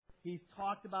He's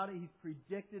talked about it. He's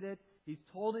predicted it. He's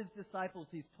told His disciples.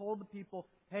 He's told the people,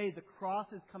 hey, the cross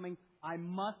is coming. I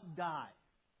must die.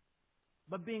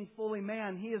 But being fully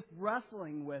man, He is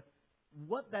wrestling with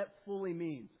what that fully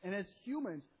means. And as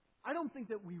humans, I don't think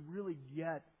that we really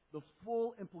get the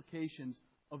full implications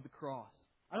of the cross.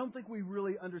 I don't think we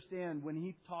really understand when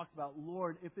He talks about,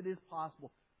 Lord, if it is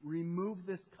possible, remove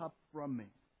this cup from me.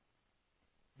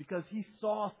 Because He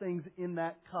saw things in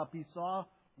that cup. He saw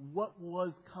what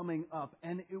was coming up,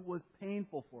 and it was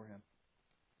painful for Him.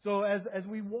 So as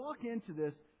we walk into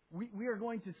this, we are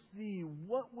going to see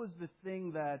what was the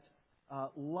thing that,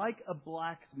 like a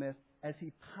blacksmith, as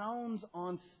he pounds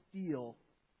on steel,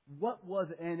 what was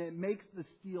it? And it makes the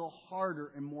steel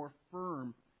harder and more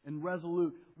firm and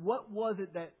resolute. What was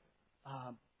it that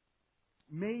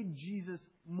made Jesus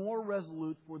more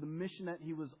resolute for the mission that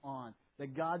He was on,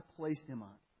 that God placed Him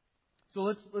on? So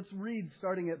let's read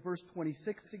starting at verse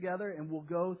 26 together, and we'll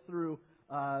go through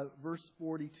verse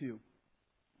 42.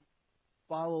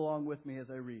 Follow along with me as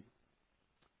I read.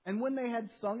 And when they had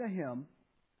sung a hymn,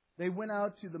 they went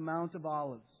out to the Mount of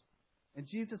Olives. And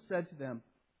Jesus said to them,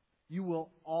 you will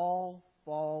all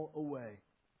fall away.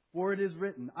 For it is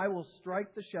written, I will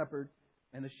strike the shepherd,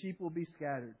 and the sheep will be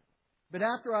scattered. But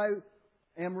after I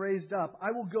am raised up,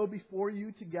 I will go before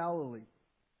you to Galilee.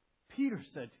 Peter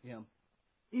said to Him,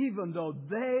 even though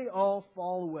they all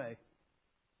fall away,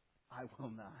 I will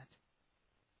not.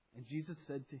 And Jesus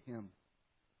said to him,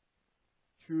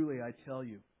 truly I tell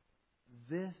you,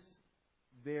 this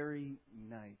very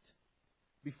night,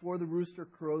 before the rooster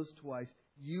crows twice,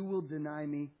 you will deny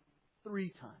me 3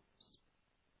 times.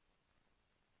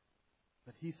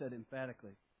 But He said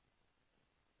emphatically,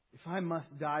 if I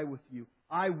must die with you,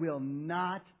 I will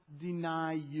not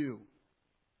deny you.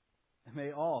 And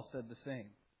they all said the same.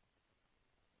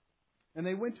 And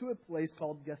they went to a place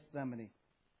called Gethsemane.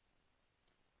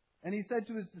 And He said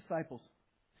to His disciples,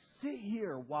 sit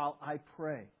here while I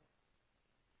pray.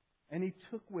 And He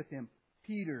took with Him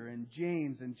Peter and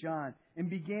James and John, and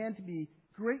began to be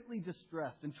greatly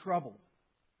distressed and troubled.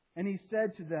 And He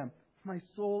said to them, my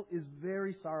soul is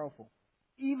very sorrowful,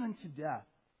 even to death.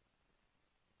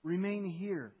 Remain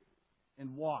here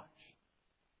and watch.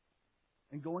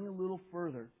 And going a little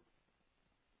further,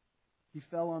 He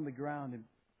fell on the ground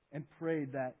and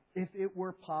prayed that, if it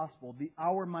were possible, the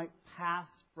hour might pass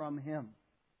from Him.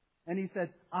 And He said,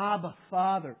 Abba,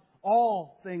 Father,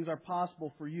 all things are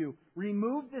possible for you.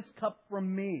 Remove this cup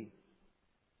from me.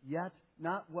 Yet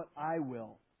not what I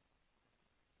will,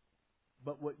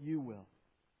 but what you will.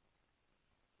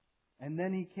 And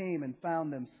then He came and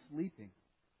found them sleeping.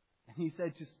 And He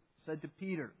said to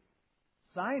Peter,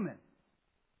 Simon,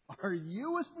 are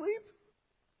you asleep?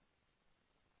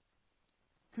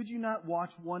 Could you not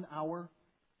watch 1 hour?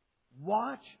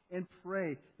 Watch and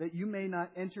pray that you may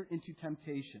not enter into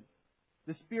temptation.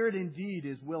 The spirit indeed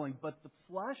is willing, but the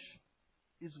flesh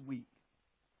is weak.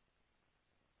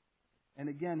 And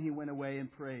again He went away and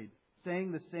prayed,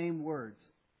 saying the same words.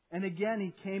 And again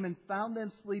He came and found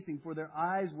them sleeping, for their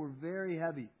eyes were very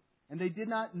heavy, and they did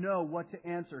not know what to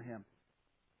answer Him.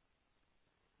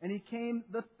 And He came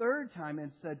the 3rd time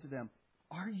and said to them,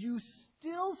 are you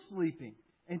still sleeping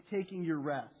and taking your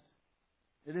rest?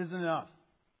 It is enough.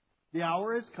 The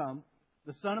hour has come.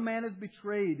 The Son of Man is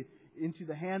betrayed into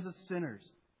the hands of sinners.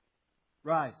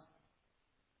 Rise.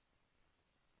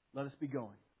 Let us be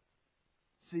going.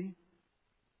 See,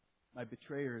 my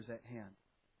betrayer is at hand.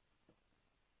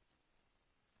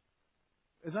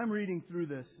 As I'm reading through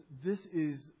this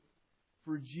is,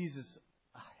 for Jesus,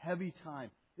 a heavy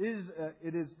time.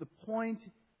 It is the point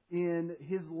in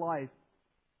His life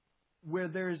where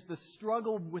there's the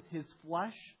struggle with His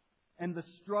flesh and the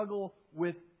struggle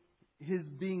with His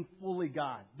being fully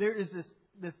God. There is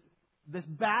this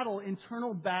battle,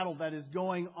 internal battle that is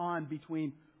going on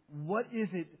between what is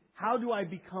it, how do I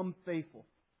become faithful?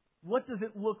 What does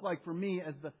it look like for me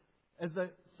as the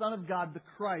Son of God, the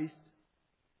Christ,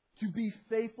 to be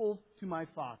faithful to my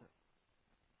Father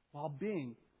while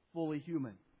being fully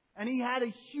human? And He had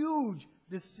a huge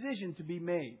decision to be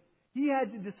made. He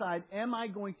had to decide, am I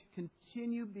going to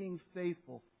continue being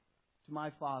faithful to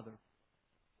my Father,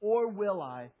 or will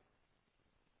I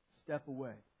step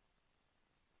away?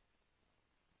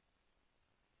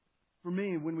 For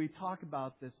me, when we talk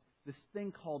about this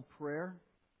thing called prayer,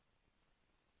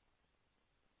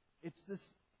 it's this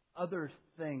other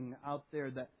thing out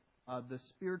there that the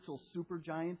spiritual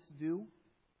supergiants do.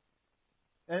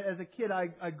 As a kid,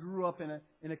 I grew up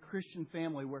in a Christian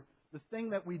family where the thing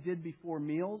that we did before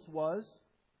meals was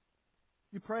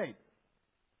you prayed.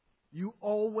 You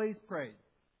always prayed.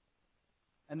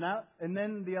 And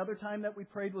then the other time that we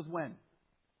prayed was when?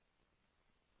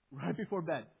 right before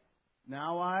bed.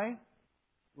 Now I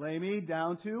lay me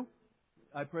down to,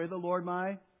 I pray the Lord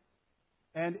my,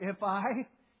 and if I,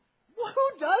 well,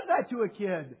 who does that to a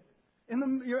kid?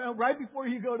 Right before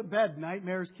you go to bed,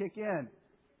 nightmares kick in.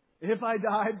 If I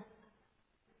died,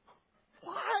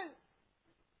 what?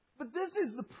 But this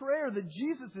is the prayer that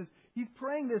Jesus is, He's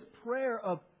praying this prayer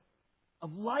of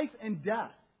life and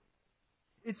death.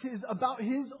 It's about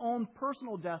His own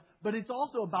personal death, but it's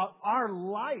also about our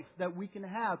life that we can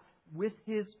have with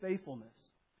His faithfulness.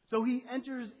 So He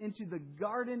enters into the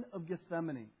Garden of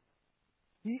Gethsemane.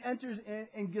 He enters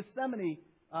in Gethsemane,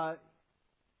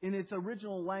 in its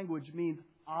original language, means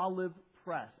olive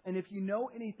press. And if you know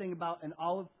anything about an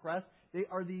olive press, they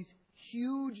are these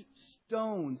huge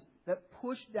stones that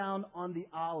push down on the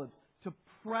olives to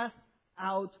press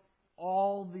out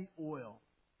all the oil,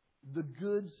 the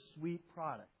good, sweet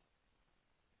product.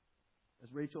 As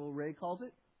Rachel Ray calls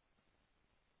it.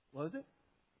 What is it?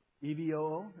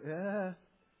 EVOO. Yeah.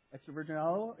 Extra virgin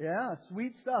olive oil. Yeah.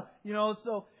 Sweet stuff.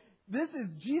 So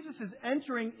Jesus is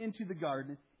entering into the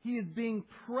garden. He is being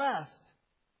pressed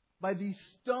by these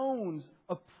stones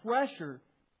of pressure,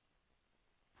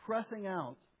 pressing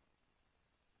out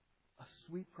a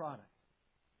sweet product.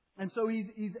 And so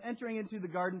he's entering into the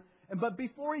garden. But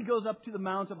before he goes up to the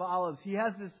Mount of Olives, he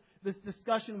has this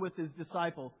discussion with his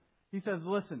disciples. He says,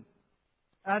 listen,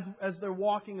 as they're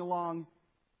walking along,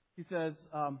 he says,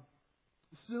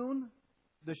 soon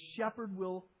the shepherd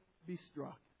will be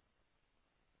struck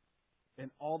and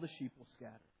all the sheep will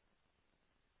scatter.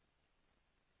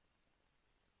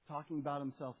 Talking about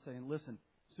himself, saying, listen,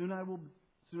 soon I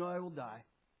will die.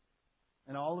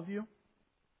 And all of you,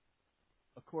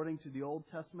 according to the Old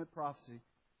Testament prophecy,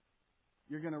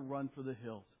 you're going to run for the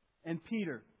hills. And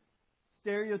Peter,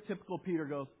 stereotypical Peter,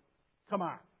 goes, come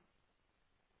on.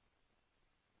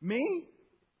 Me?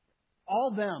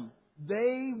 All them,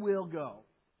 they will go.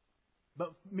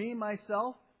 But me,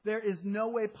 myself, there is no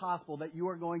way possible that you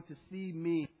are going to see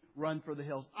me run for the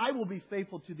hills. I will be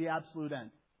faithful to the absolute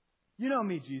end. You know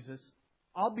me, Jesus.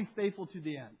 I'll be faithful to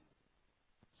the end.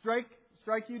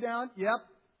 Strike you down? Yep.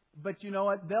 But you know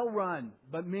what? They'll run.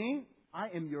 But me, I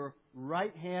am your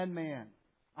right-hand man.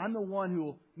 I'm the one who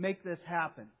will make this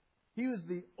happen. He was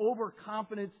the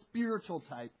overconfident spiritual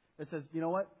type that says, you know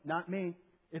what? Not me.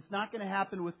 It's not going to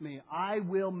happen with me. I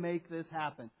will make this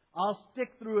happen. I'll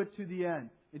stick through it to the end.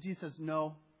 And Jesus says,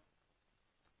 no.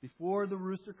 Before the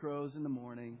rooster crows in the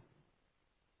morning,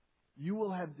 you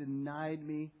will have denied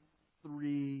me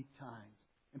 3 times.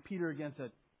 And Peter again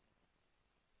said,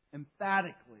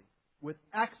 emphatically, with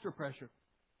extra pressure,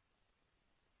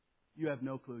 you have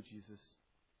no clue, Jesus.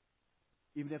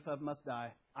 Even if I must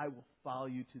die, I will follow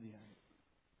you to the end.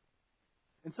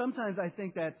 And sometimes I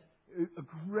think that's a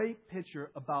great picture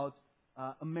about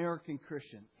American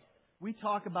Christians. We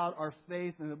talk about our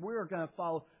faith and that we're going to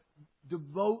follow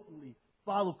devotedly,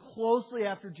 follow closely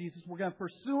after Jesus. We're going to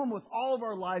pursue Him with all of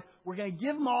our life. We're going to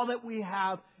give Him all that we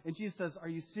have. And Jesus says, are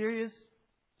you serious?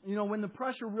 When the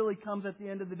pressure really comes at the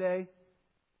end of the day,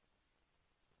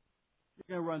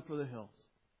 you're going to run for the hills.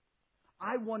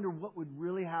 I wonder what would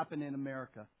really happen in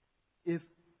America if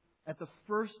at the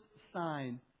first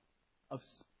sign of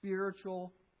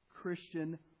spiritual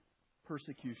Christian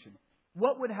persecution,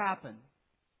 what would happen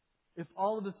if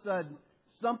all of a sudden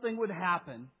something would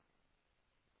happen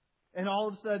and all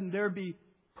of a sudden there'd be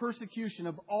persecution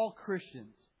of all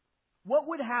Christians? What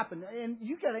would happen? And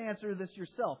you got to answer this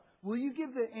yourself. Will you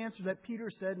give the answer that Peter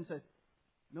said and said,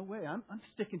 no way, I'm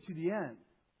sticking to the end.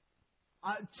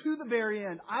 To the very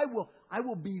end. I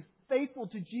will be faithful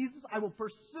to Jesus. I will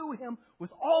pursue Him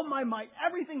with all my might,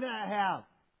 everything that I have.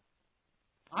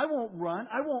 I won't run.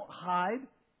 I won't hide.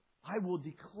 I will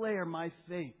declare my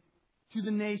faith to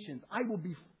the nations. I will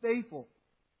be faithful.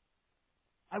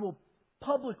 I will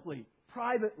publicly,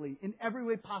 privately, in every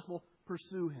way possible,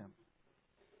 pursue Him.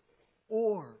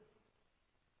 Or,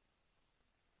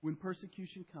 when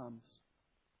persecution comes,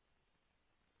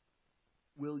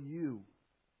 will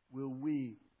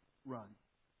we run?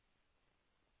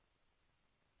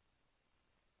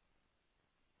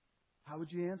 How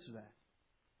would you answer that?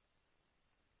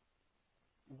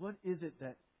 What is it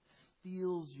that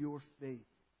steals your faith?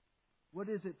 What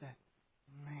is it that,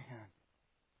 man,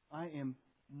 I am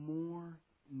more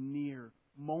near,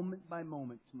 moment by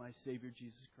moment, to my Savior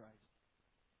Jesus Christ.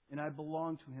 And I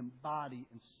belong to Him, body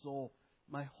and soul.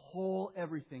 My whole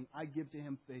everything I give to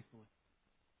Him faithfully.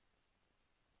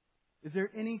 Is there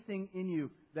anything in you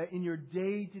that in your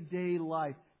day-to-day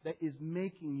life that is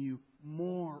making you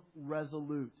more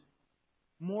resolute,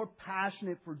 more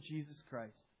passionate for Jesus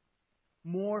Christ,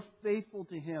 more faithful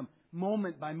to Him,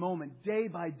 moment by moment, day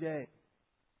by day?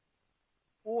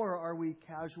 Or are we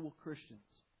casual Christians?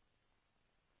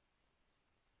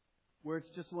 Where it's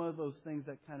just one of those things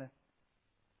that kind of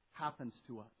happens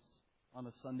to us on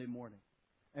a Sunday morning.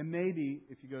 And maybe,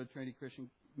 if you go to Trinity Christian,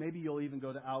 maybe you'll even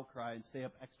go to Outcry and stay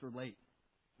up extra late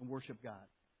and worship God.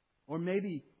 Or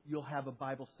maybe you'll have a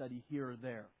Bible study here or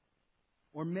there.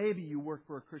 Or maybe you work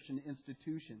for a Christian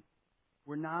institution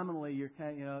where nominally you're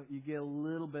kind of, you get a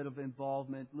little bit of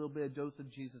involvement, a little bit of dose of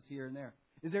Jesus here and there.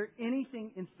 Is there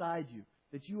anything inside you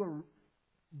that you are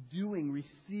doing,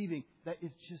 receiving, that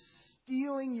is just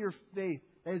stealing your faith,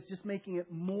 that is just making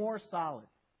it more solid?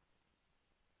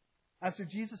 After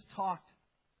Jesus talked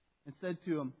and said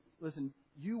to him, listen,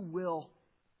 you will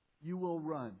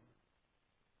run.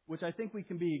 Which I think we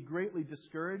can be greatly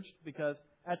discouraged because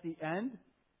at the end,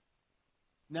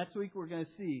 next week we're going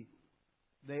to see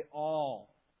they all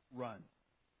run.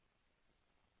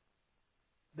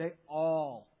 They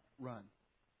all run.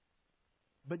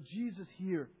 But Jesus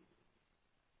here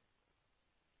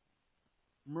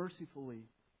mercifully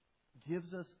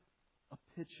gives us a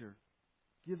picture,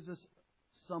 gives us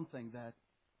something that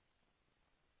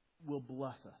will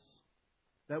bless us,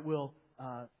 that will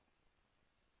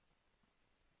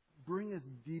bring us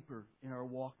deeper in our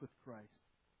walk with Christ.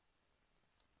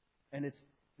 And it's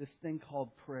this thing called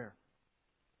prayer.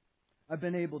 I've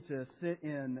been able to sit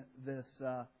in this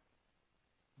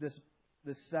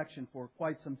section for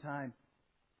quite some time.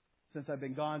 Since I've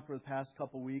been gone for the past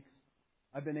couple weeks,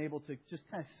 I've been able to just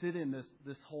kind of sit in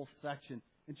this whole section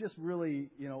and just really,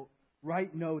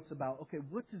 write notes about, okay,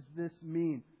 what does this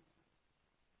mean?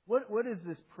 What is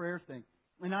this prayer thing?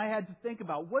 And I had to think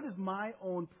about, what is my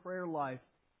own prayer life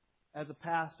as a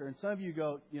pastor? And some of you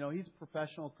go, he's a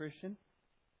professional Christian.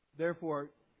 Therefore,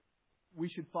 we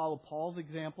should follow Paul's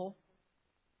example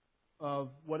of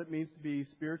what it means to be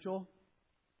spiritual.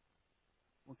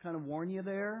 We'll kind of warn you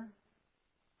there.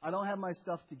 I don't have my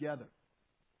stuff together.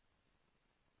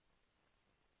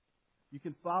 You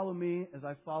can follow me as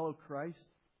I follow Christ.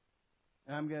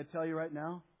 And I'm going to tell you right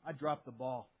now, I drop the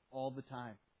ball all the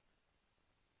time.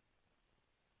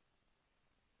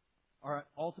 Our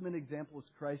ultimate example is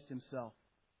Christ Himself.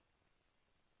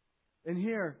 And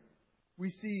here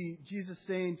we see Jesus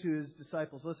saying to His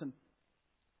disciples, listen,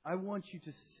 I want you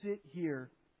to sit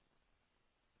here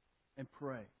and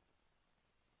pray.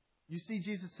 You see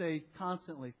Jesus say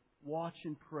constantly, watch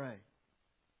and pray.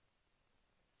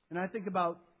 And I think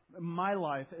about my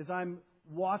life as I'm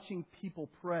watching people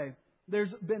pray.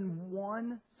 There's been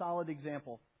one solid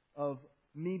example of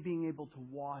me being able to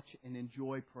watch and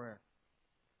enjoy prayer.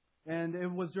 And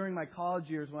it was during my college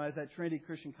years when I was at Trinity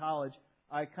Christian College.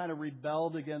 I kind of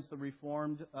rebelled against the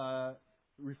Reformed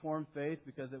faith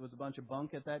because it was a bunch of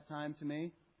bunk at that time to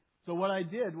me. So what I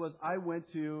did was I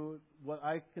went to what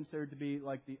I considered to be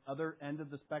like the other end of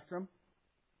the spectrum.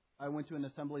 I went to an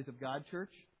Assemblies of God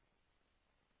church.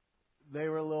 They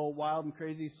were a little wild and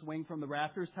crazy, swing from the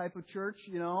rafters type of church,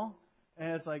 And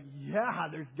it's like, yeah,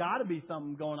 there's got to be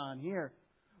something going on here.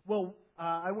 Well,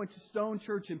 I went to Stone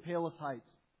Church in Palos Heights.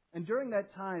 And during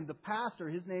that time, the pastor,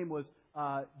 his name was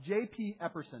J.P.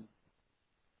 Epperson.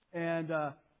 And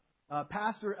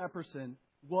Pastor Epperson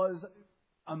was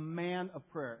a man of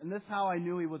prayer. And this is how I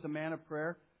knew he was a man of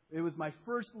prayer. It was my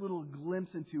first little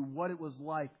glimpse into what it was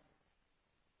like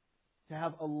to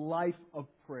have a life of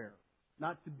prayer.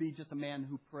 Not to be just a man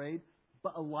who prayed,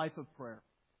 but a life of prayer.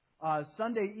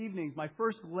 Sunday evenings, my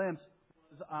first glimpse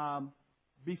was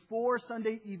before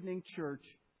Sunday evening church.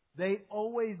 They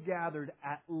always gathered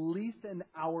at least an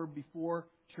hour before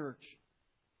church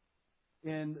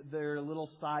in their little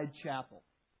side chapel.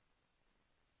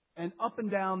 And up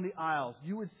and down the aisles,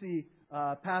 you would see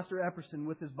Pastor Epperson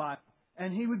with his Bible.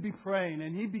 And he would be praying,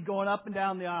 and he'd be going up and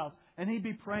down the aisles. And he'd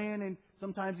be praying, and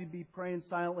sometimes he'd be praying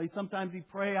silently. Sometimes he'd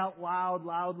pray out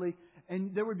loudly.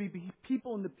 And there would be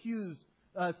people in the pews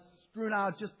strewn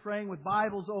out, just praying with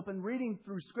Bibles open, reading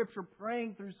through Scripture,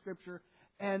 praying through Scripture.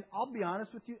 And I'll be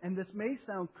honest with you, and this may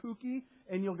sound kooky,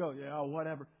 and you'll go, yeah,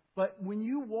 whatever. But when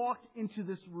you walked into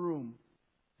this room,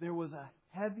 there was a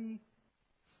heavy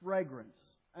fragrance.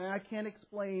 And I can't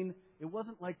explain, it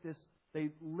wasn't like this, they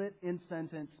lit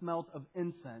incense and it smelled of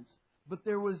incense. But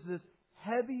there was this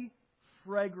heavy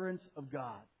fragrance of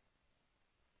God.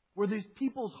 Where these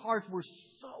people's hearts were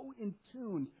so in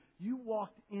tune. You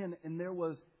walked in and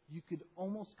you could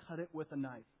almost cut it with a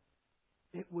knife.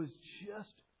 It was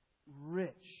just rich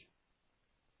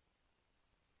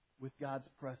with God's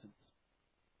presence.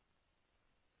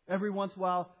 Every once in a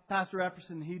while, Pastor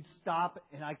Epperson, he'd stop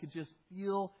and I could just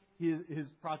feel his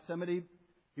proximity.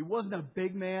 He wasn't a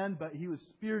big man, but he was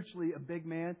spiritually a big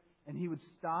man. And he would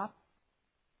stop.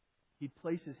 He'd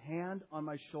place his hand on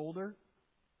my shoulder.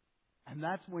 And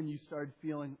that's when you started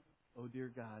feeling, oh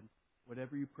dear God,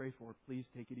 whatever you pray for, please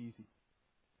take it easy.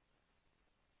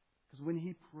 Because when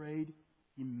he prayed,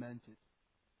 he meant it.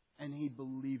 And he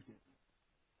believed it.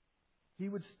 He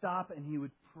would stop and he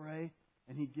would pray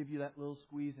and he'd give you that little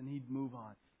squeeze and he'd move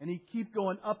on. And he'd keep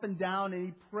going up and down and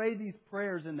he'd pray these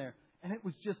prayers in there. And it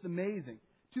was just amazing.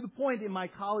 To the point in my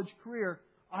college career,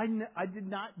 I did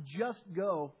not just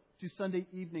go to Sunday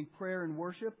evening prayer and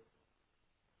worship.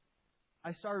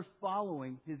 I started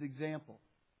following his example.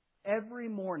 Every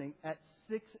morning at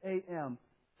 6 a.m.,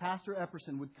 Pastor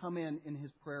Epperson would come in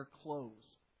his prayer clothes.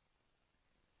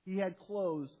 He had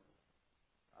clothes,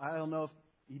 I don't know if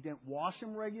he didn't wash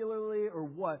them regularly or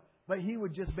what, but he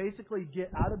would just basically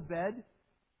get out of bed.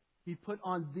 He'd put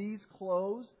on these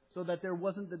clothes so that there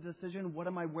wasn't the decision, what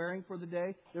am I wearing for the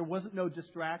day? There wasn't no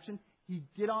distraction. He'd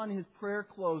get on his prayer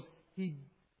clothes. He'd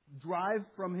drive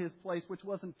from his place, which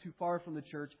wasn't too far from the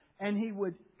church, and he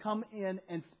would come in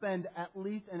and spend at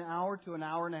least an hour to an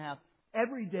hour and a half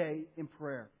every day in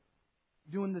prayer.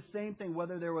 Doing the same thing,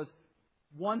 whether there was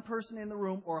one person in the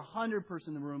room or 100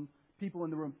 people in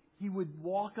the room. He would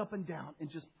walk up and down and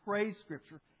just pray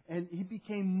Scripture, and he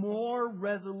became more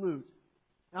resolute.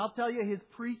 And I'll tell you, his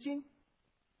preaching,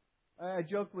 I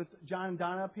joked with John and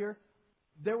Donna up here,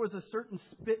 there was a certain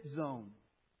spit zone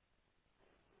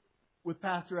with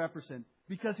Pastor Epperson.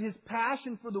 Because his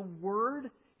passion for the Word,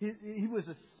 he was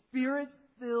a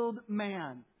Spirit-filled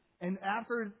man. And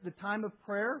after the time of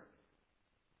prayer,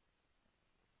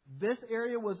 this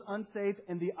area was unsafe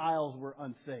and the aisles were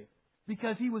unsafe.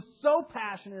 Because he was so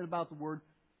passionate about the Word,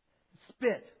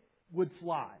 spit would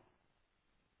fly.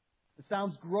 It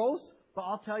sounds gross, but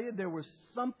I'll tell you, there was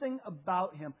something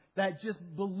about him that just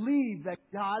believed that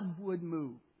God would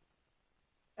move.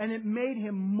 And it made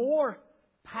him more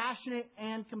passionate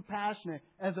and compassionate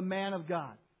as a man of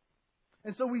God.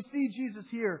 And so we see Jesus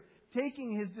here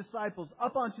taking his disciples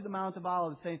up onto the Mount of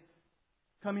Olives saying,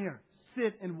 come here,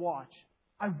 sit and watch.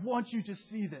 I want you to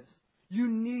see this. You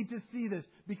need to see this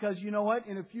because you know what?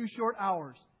 In a few short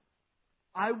hours,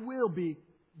 I will be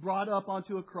brought up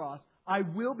onto a cross. I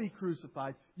will be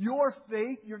crucified. Your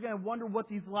faith, you're going to wonder what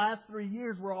these last 3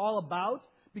 years were all about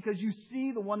because you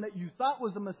see the one that you thought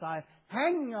was the Messiah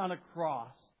hanging on a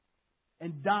cross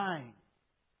and dying.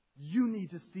 You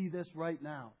need to see this right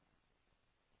now.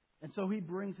 And so he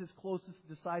brings his closest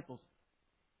disciples,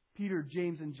 Peter,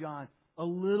 James, and John, a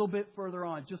little bit further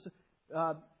on. Just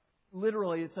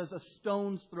literally, it says a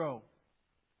stone's throw.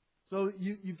 So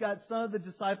you've got some of the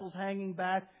disciples hanging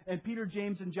back, and Peter,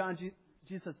 James, and John,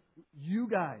 Jesus says, you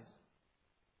guys,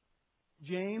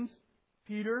 James,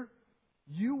 Peter,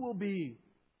 you will be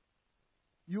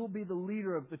the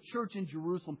leader of the church in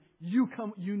Jerusalem. You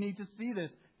need to see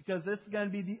this because this is going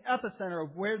to be the epicenter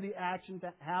of where the action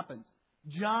happens.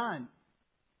 John,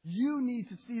 you need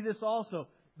to see this also.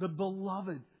 The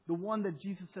beloved, the one that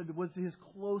Jesus said was his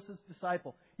closest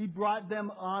disciple. He brought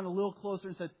them on a little closer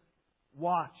and said,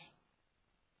 watch.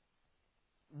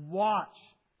 Watch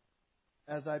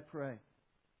as I pray.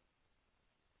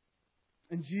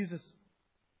 And Jesus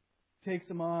takes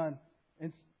them on.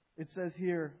 And it says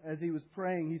here, as he was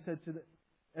praying, he said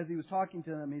as he was talking to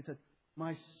them, he said,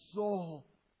 my soul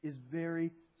is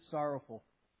very sorrowful,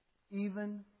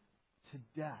 even to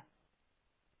death.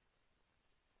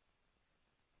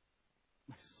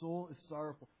 My soul is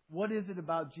sorrowful. What is it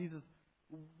about Jesus,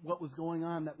 what was going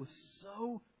on that was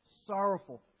so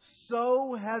sorrowful,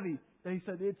 so heavy, that he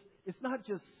said it's not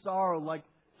just sorrow like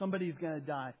somebody's going to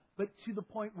die, but to the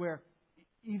point where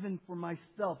even for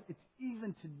myself, it's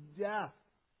even to death.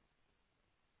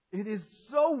 It is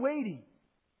so weighty.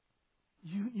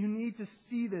 You need to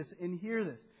see this and hear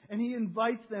this. And he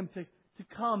invites them to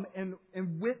come and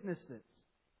witness this.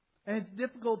 And it's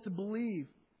difficult to believe,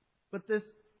 but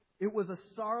it was a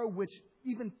sorrow which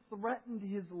even threatened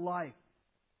his life.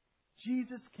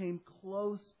 Jesus came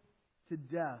close to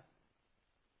death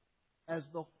as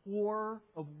the horror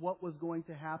of what was going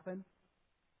to happen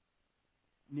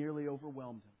nearly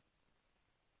overwhelmed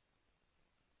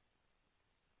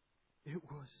him. It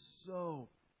was so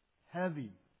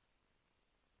heavy.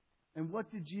 And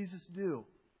what did Jesus do?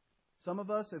 Some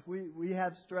of us, if we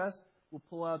have stress, we'll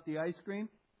pull out the ice cream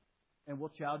and we'll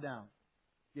chow down.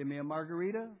 Give me a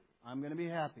margarita, I'm going to be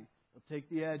happy. It'll take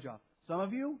the edge off. Some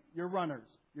of you, you're runners.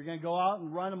 You're going to go out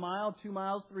and run a mile, 2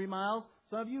 miles, 3 miles.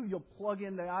 Some of you, you'll plug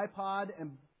in the iPod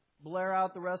and blare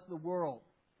out the rest of the world.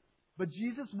 But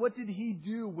Jesus, what did He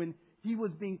do when He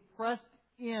was being pressed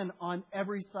in on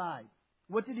every side?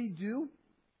 What did He do?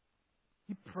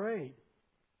 He prayed.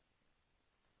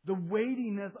 The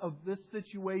weightiness of this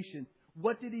situation,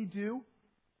 what did He do?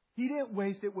 He didn't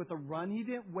waste it with a run. He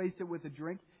didn't waste it with a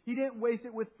drink. He didn't waste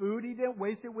it with food. He didn't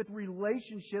waste it with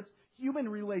relationships, human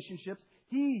relationships.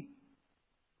 He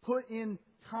put in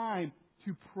time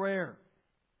to prayer.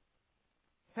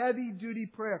 Heavy duty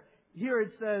prayer. Here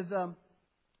it says,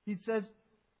 he says,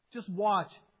 just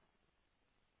watch.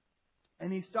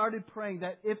 And he started praying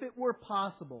that if it were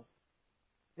possible,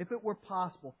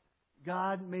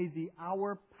 God, may the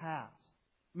hour pass.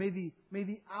 May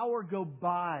the hour go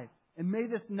by. And may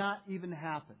this not even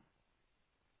happen.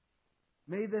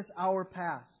 May this hour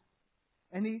pass.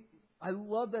 And I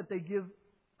love that they give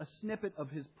a snippet of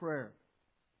his prayer.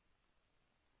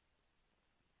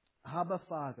 Abba,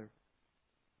 Father,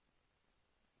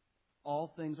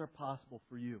 all things are possible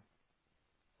for you.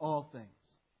 All things.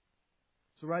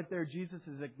 So right there, Jesus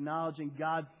is acknowledging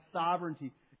God's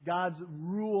sovereignty, God's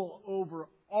rule over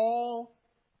all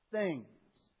things.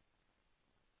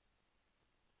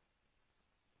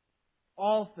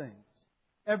 All things.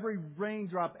 Every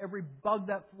raindrop, every bug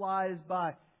that flies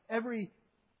by, every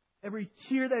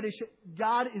tear that is shed.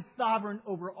 God is sovereign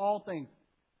over all things.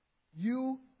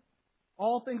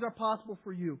 All things are possible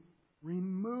for you.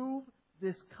 Remove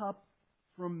this cup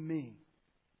from me.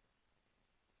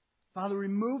 Father,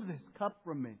 remove this cup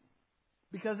from me.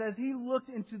 Because as he looked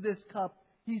into this cup,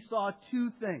 he saw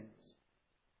two things.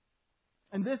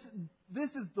 And this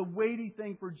is the weighty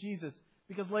thing for Jesus.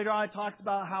 Because later on it talks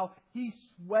about how he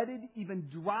sweated even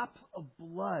drops of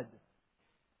blood.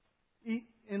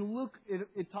 In Luke,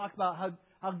 it talks about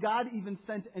how God even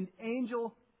sent an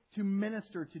angel to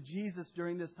minister to Jesus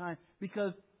during this time.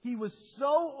 Because he was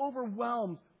so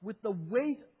overwhelmed with the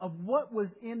weight of what was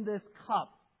in this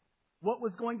cup. What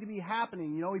was going to be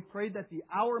happening. He prayed that the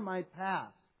hour might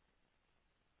pass.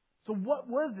 So what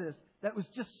was this that was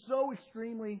just so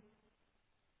extremely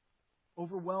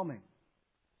overwhelming?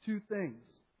 Two things.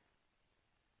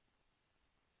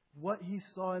 What he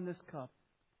saw in this cup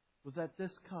was that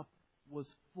this cup was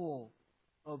full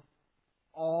of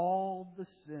all the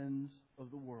sins of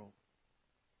the world.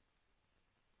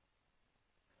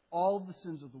 All the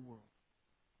sins of the world.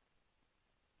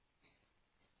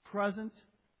 Present,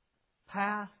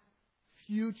 past,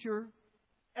 future,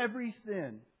 every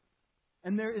sin.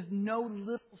 And there is no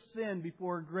little sin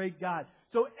before a great God.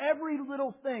 So every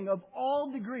little thing of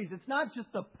all degrees, it's not just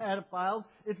the pedophiles,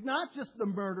 it's not just the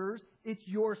murderers, it's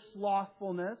your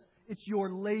slothfulness, it's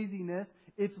your laziness,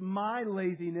 it's my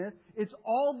laziness, it's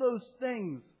all those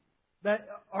things that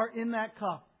are in that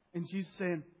cup. And Jesus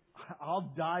saying,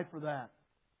 I'll die for that.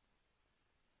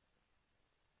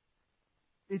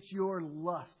 It's your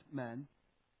lust, men.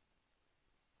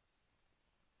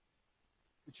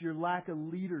 It's your lack of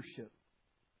leadership.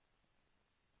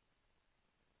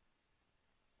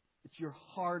 It's your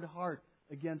hard heart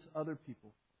against other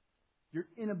people. Your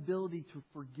inability to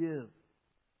forgive.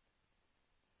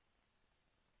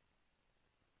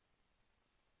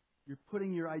 You're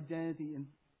putting your identity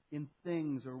in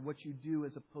things or what you do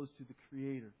as opposed to the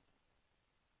Creator.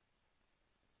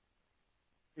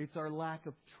 It's our lack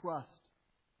of trust.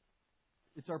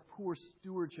 It's our poor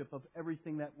stewardship of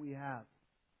everything that we have.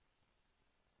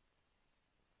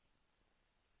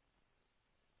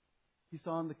 He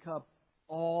saw in the cup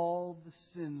all the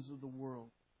sins of the world.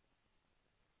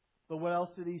 But what else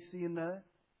did he see in that?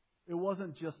 It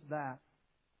wasn't just that.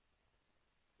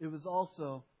 It was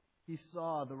also, he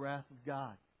saw the wrath of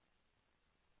God.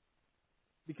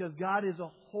 Because God is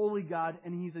a holy God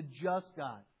and He's a just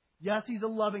God. Yes, He's a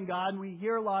loving God, and we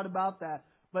hear a lot about that.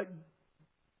 But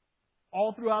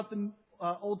all throughout the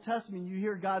Old Testament, you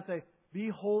hear God say, be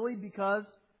holy because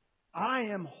I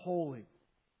am holy.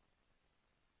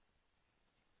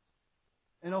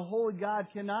 And a holy God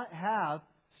cannot have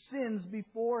sins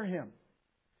before Him.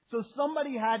 So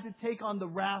somebody had to take on the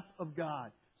wrath of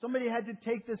God. Somebody had to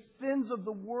take the sins of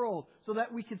the world so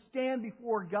that we could stand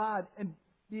before God and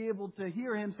be able to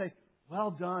hear Him say,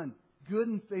 well done, good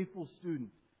and faithful student.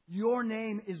 Your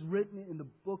name is written in the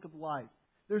book of life.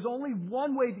 There's only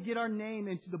one way to get our name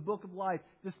into the book of life,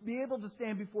 to be able to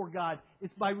stand before God.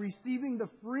 It's by receiving the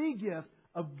free gift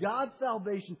of God's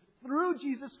salvation through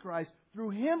Jesus Christ,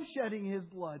 through Him shedding His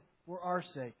blood for our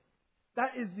sake.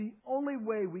 That is the only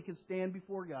way we can stand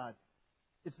before God.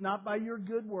 It's not by your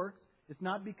good works. It's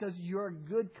not because you're a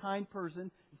good, kind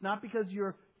person. It's not because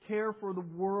you care for the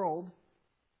world.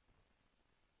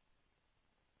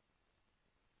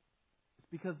 It's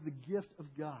because of the gift of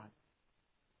God.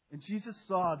 And Jesus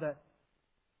saw that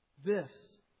this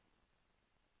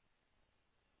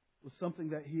was something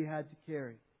that He had to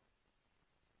carry.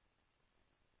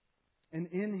 And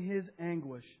in His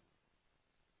anguish,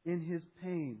 in His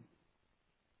pain,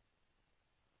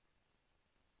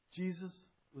 Jesus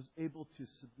was able to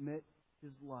submit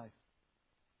His life.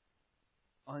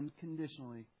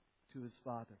 unconditionally to His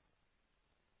Father.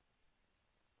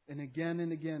 And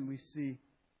again, we see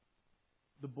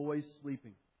the boys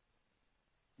sleeping.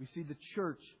 We see the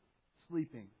church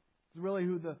sleeping. It's really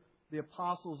who the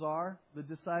apostles are, the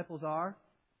disciples are.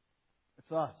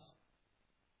 It's us.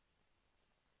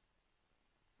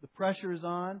 The pressure is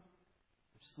on.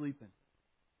 They're sleeping.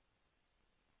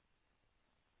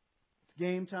 It's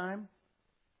game time.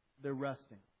 They're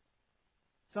resting.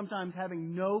 Sometimes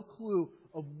having no clue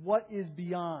of what is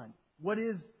beyond. What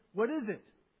is it?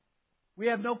 We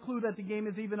have no clue that the game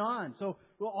is even on. So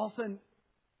all of a sudden,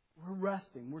 we're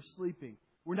resting. We're sleeping.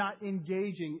 We're not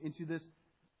engaging into this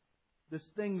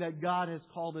thing that God has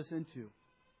called us into.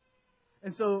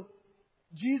 And so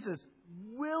Jesus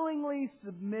willingly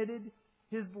submitted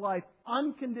His life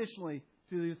unconditionally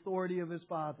to the authority of His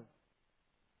Father.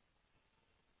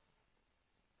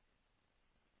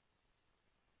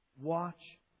 Watch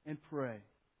and pray.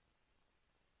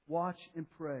 Watch and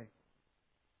pray.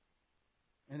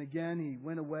 And again, He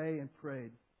went away and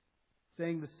prayed,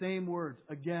 saying the same words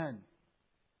again.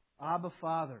 Abba,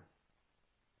 Father.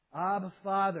 Abba,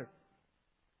 Father.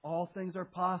 All things are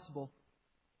possible.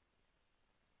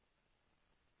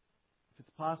 If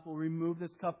it's possible, remove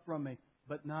this cup from me.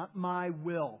 But not my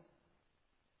will,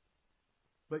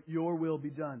 but your will be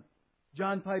done.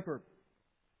 John Piper.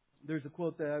 There's a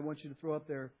quote that I want you to throw up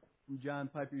there from John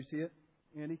Piper. You see it,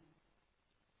 Andy?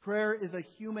 Prayer is a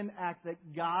human act that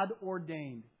God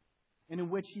ordained and in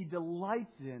which He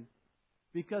delights in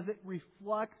because it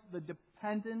reflects the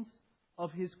dependence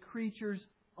of His creatures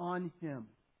on Him.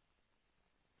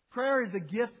 Prayer is a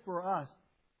gift for us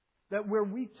that where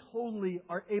we totally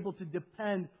are able to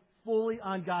depend fully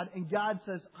on God. And God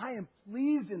says, I am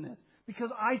pleased in this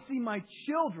because I see my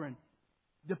children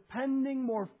depending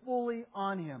more fully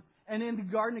on Him. And in the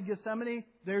Garden of Gethsemane,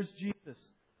 there's Jesus.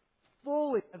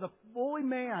 Fully, as a fully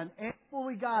man and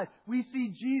fully God, we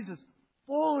see Jesus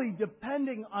fully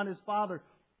depending on His Father,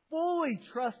 fully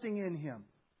trusting in Him.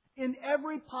 In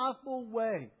every possible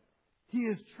way, He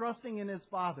is trusting in His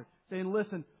Father, saying,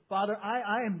 listen, Father,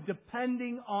 I am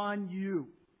depending on You.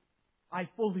 I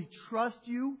fully trust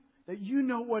You, that You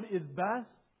know what is best.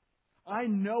 I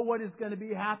know what is going to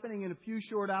be happening in a few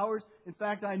short hours. In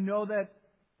fact, I know that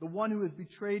the one who has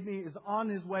betrayed me is on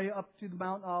his way up to the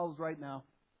Mount Olives right now.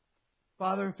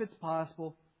 Father, if it's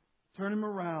possible, turn him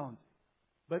around.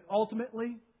 But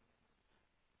ultimately,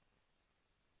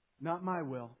 not my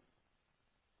will,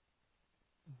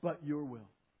 but Your will.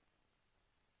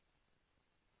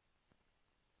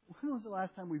 When was the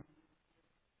last time we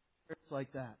prayed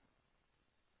like that?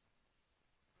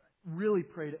 Really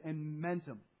prayed and meant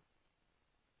them.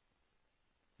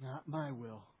 Not my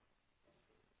will,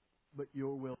 but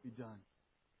Your will be done.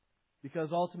 Because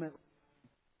ultimately,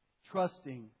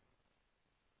 trusting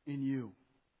in You.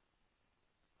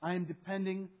 I am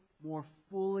depending more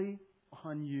fully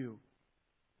on You.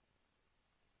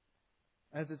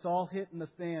 As it's all hitting the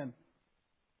fan,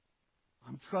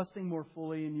 I'm trusting more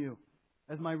fully in You.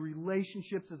 As my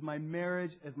relationships, as my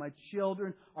marriage, as my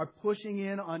children are pushing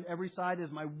in on every side, as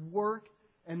my work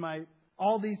and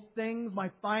all these things,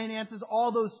 my finances,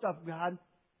 all those stuff, God,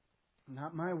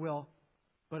 not my will,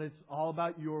 but it's all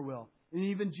about Your will. And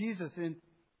even Jesus in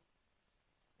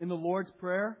the Lord's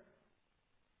Prayer,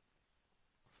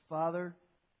 Father,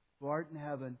 who art in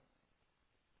heaven,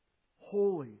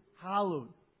 holy, hallowed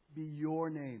be Your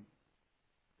name.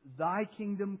 Thy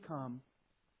kingdom come,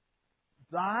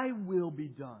 Thy will be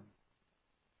done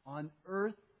on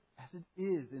earth as it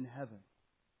is in heaven.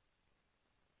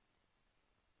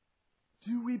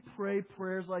 Do we pray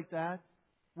prayers like that?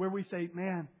 Where we say,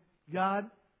 man, God,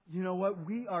 you know what?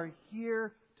 We are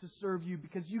here to serve You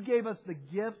because You gave us the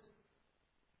gift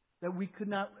that we could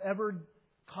not ever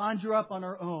conjure up on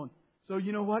our own. So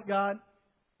you know what, God?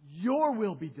 Your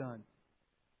will be done.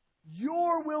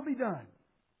 Your will be done.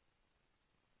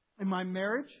 In my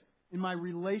marriage, in my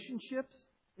relationships,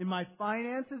 in my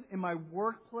finances, in my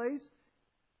workplace,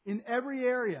 in every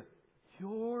area,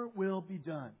 Your will be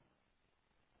done.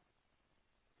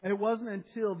 And it wasn't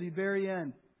until the very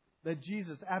end that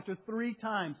Jesus, after 3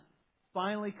 times,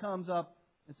 finally comes up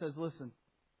and says, listen,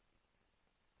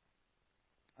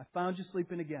 I found you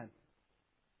sleeping again.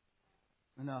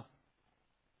 Enough.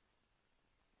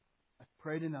 I've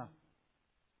prayed enough.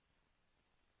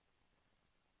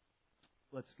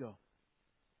 Let's go.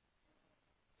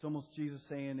 It's almost Jesus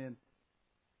saying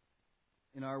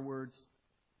in our words,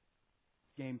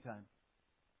 it's game time.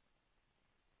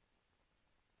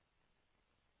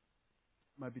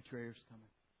 My betrayer's coming.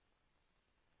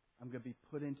 I'm going to be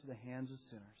put into the hands of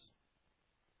sinners.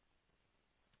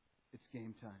 It's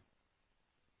game time.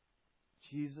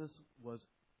 Jesus was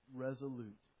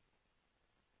resolute.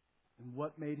 And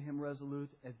what made him resolute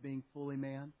as being fully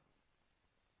man?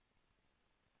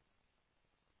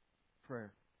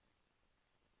 Prayer.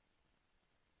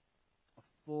 A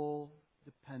full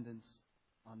dependence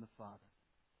on the Father.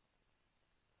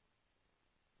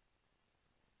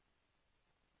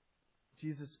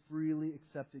 Jesus freely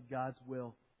accepted God's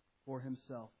will for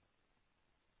himself.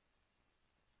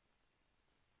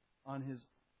 On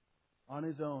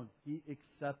his own, he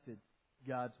accepted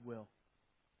God's will.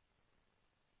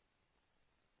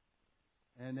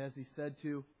 And as he said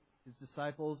to his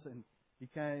disciples, and he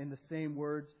kind of in the same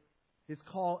words, his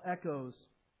call echoes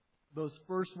those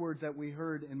first words that we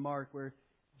heard in Mark where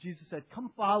Jesus said, "Come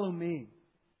follow me.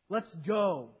 Let's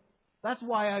go. That's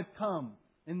why I've come."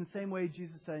 In the same way,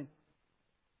 Jesus is saying,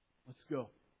 "Let's go."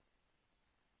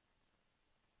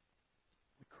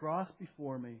 The cross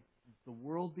before me, the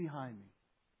world behind me.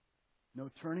 No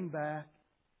turning back.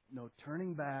 No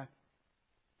turning back.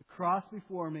 The cross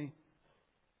before me.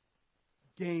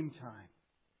 Game time.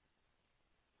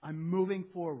 I'm moving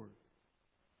forward.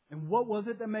 And what was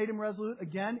it that made him resolute?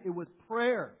 Again, it was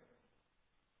prayer.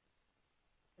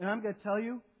 And I'm going to tell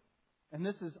you, and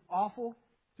this is awful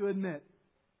to admit,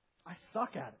 I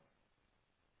suck at it.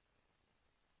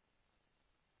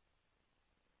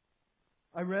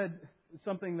 I read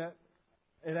something that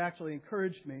it actually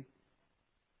encouraged me.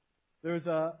 There's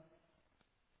a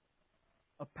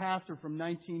pastor from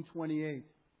 1928.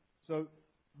 So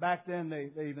back then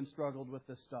they even struggled with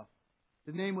this stuff.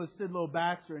 His name was Sidlow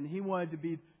Baxter, and he wanted to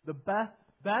be the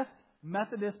best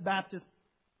Methodist Baptist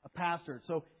pastor.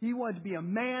 So he wanted to be a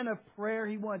man of prayer.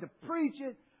 He wanted to preach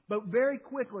it. But very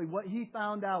quickly, what he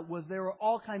found out was there were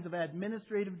all kinds of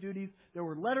administrative duties. There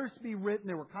were letters to be written.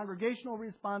 There were congregational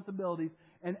responsibilities.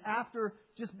 And after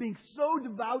just being so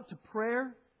devout to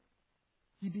prayer,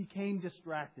 he became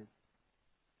distracted.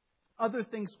 Other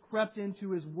things crept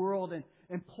into his world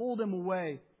and pulled him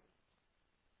away.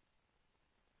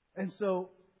 And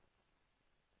so,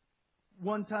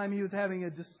 one time he was having a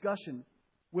discussion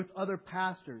with other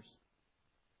pastors.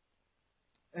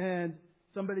 And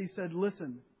somebody said,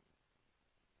 "Listen,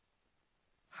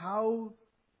 how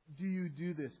do you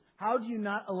do this? How do you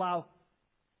not allow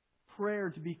prayer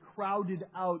to be crowded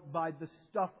out by the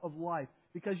stuff of life?"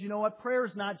 Because you know what? Prayer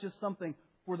is not just something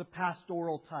for the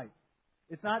pastoral type.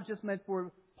 It's not just meant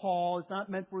for Paul. It's not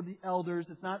meant for the elders.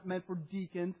 It's not meant for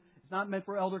deacons. It's not meant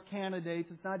for elder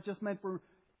candidates. It's not just meant for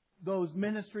those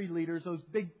ministry leaders, those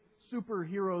big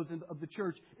superheroes of the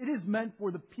church. It is meant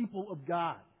for the people of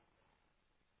God.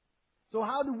 So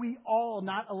how do we all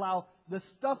not allow the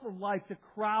stuff of life to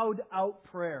crowd out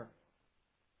prayer?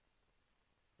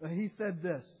 He said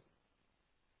this.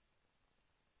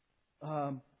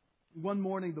 One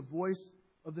morning, the voice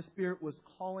of the Spirit was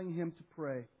calling him to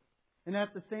pray. And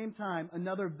at the same time,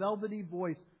 another velvety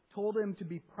voice told him to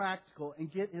be practical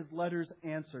and get his letters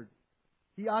answered.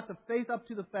 He ought to face up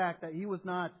to the fact that he was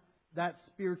not that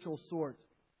spiritual sort,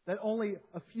 that only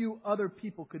a few other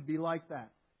people could be like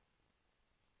that.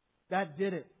 That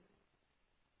did it.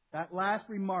 That last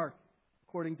remark,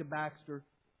 according to Baxter,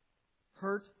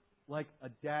 hurt like a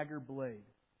dagger blade.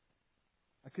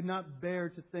 I could not bear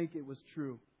to think it was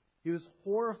true. He was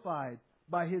horrified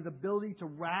by his ability to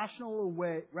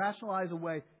rationalize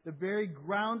away the very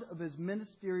ground of his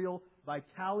ministerial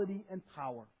vitality and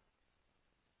power.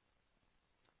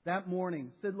 That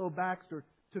morning, Sidlow Baxter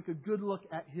took a good look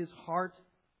at his heart,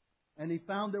 and he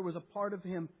found there was a part of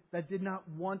him that did not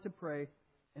want to pray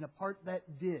and a part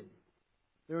that did.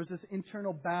 There was this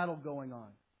internal battle going on.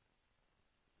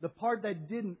 The part that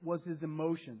didn't was his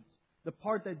emotions. The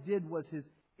part that did was his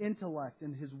intellect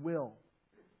and his will.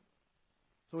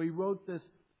 So he wrote this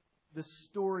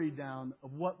story down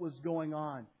of what was going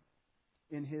on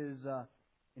in his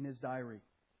diary.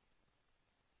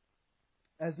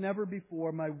 As never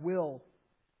before, my will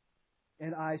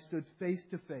and I stood face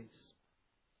to face.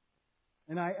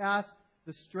 And I asked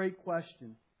the straight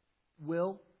question,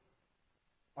 Will,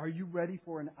 are you ready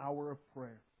for an hour of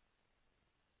prayer?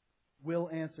 Will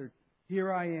answered,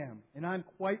 "Here I am, and I'm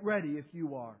quite ready if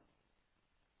you are."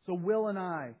 So Will and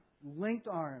I linked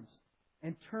arms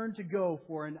and turned to go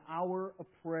for an hour of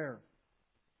prayer.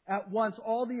 At once,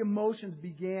 all the emotions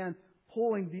began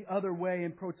pulling the other way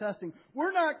and protesting,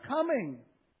 "We're not coming!"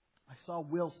 I saw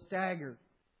Will stagger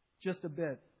just a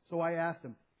bit, so I asked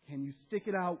him, "Can you stick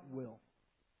it out, Will?"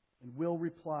 And Will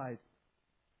replied,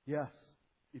 "Yes,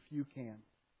 if you can."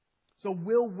 So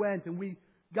Will went, and we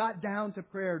got down to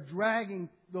prayer, dragging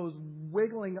those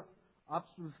wiggling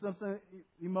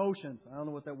emotions, I don't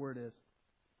know what that word is,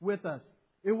 with us.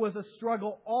 It was a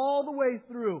struggle all the way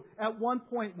through. At one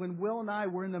point, when Will and I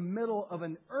were in the middle of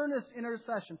an earnest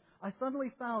intercession, I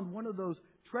suddenly found one of those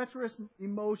treacherous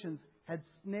emotions had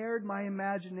snared my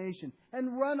imagination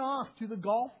and run off to the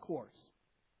golf course.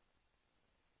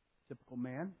 Typical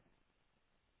man.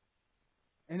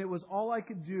 And it was all I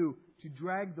could do to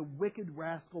drag the wicked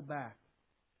rascal back.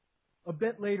 A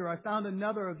bit later, I found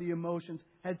another of the emotions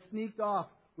had sneaked off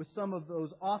with some of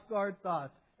those off-guard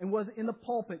thoughts and was in the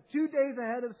pulpit 2 days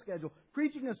ahead of schedule,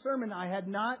 preaching a sermon I had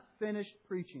not finished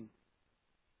preaching.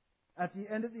 At the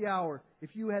end of the hour,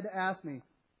 if you had asked me,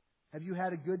 "Have you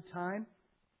had a good time?"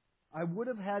 I would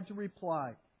have had to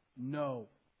reply, "No."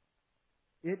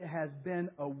 It has been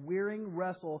a wearing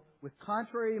wrestle with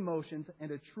contrary emotions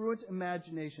and a truant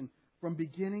imagination from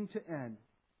beginning to end.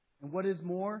 And what is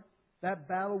more, that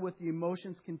battle with the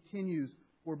emotions continues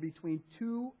for between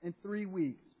 2 and 3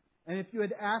 weeks. And if you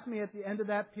had asked me at the end of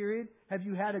that period, "Have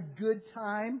you had a good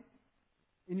time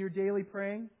in your daily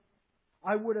praying?"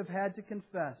 I would have had to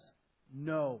confess,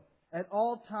 "No." At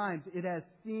all times it has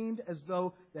seemed as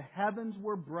though the heavens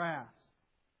were brass,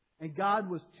 and God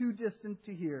was too distant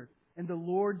to hear, and the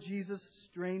Lord Jesus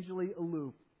strangely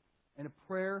aloof, and a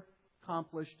prayer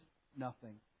accomplished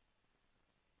nothing.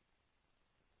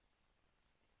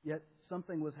 Yet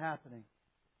something was happening.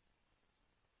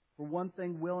 For one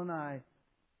thing, Will and I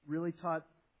really taught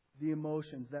the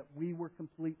emotions that we were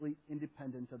completely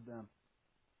independent of them.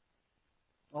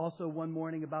 Also, one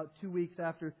morning, about 2 weeks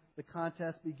after the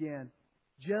contest began,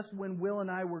 just when Will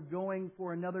and I were going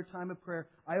for another time of prayer,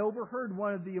 I overheard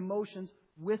one of the emotions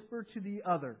whisper to the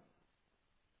other,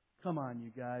 "Come on,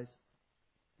 you guys.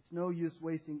 It's no use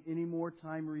wasting any more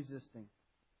time resisting.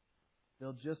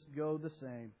 They'll just go the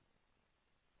same."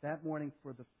 That morning,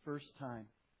 for the first time,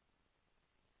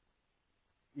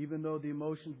 even though the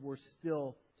emotions were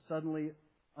still suddenly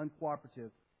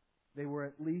uncooperative, they were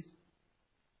at least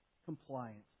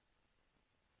compliant,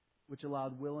 which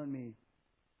allowed Will and me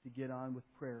to get on with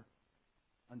prayer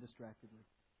undistractedly.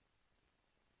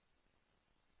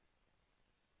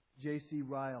 J.C.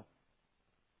 Ryle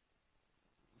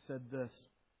said this,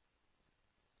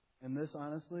 and this,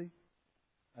 honestly,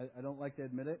 I don't like to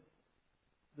admit it,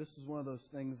 this is one of those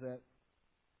things that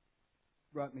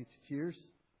brought me to tears.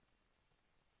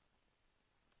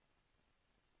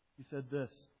 He said this,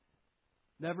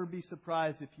 "Never be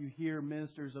surprised if you hear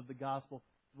ministers of the gospel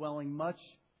dwelling much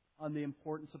on the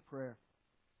importance of prayer.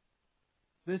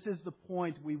 This is the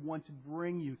point we want to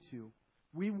bring you to.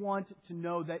 We want to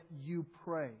know that you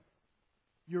pray.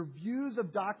 Your views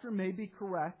of doctrine may be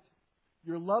correct.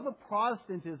 Your love of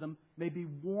Protestantism may be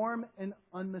warm and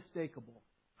unmistakable.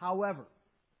 However,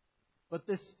 but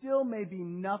this still may be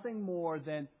nothing more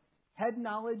than head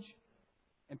knowledge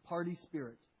and party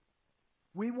spirit.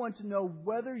 We want to know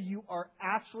whether you are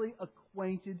actually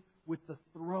acquainted with the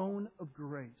throne of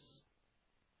grace.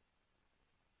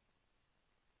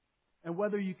 And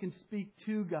whether you can speak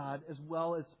to God as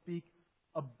well as speak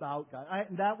about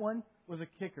God." That one was a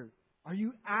kicker. Are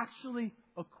you actually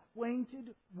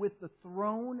acquainted with the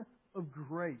throne of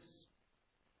grace?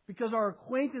 Because our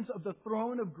acquaintance of the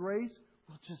throne of grace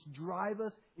will just drive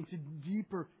us into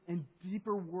deeper and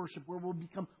deeper worship, where we'll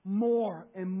become more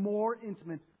and more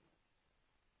intimate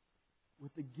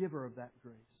with the giver of that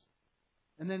grace.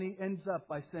 And then he ends up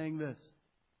by saying this,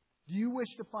 "Do you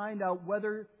wish to find out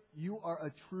whether you are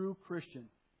a true Christian?"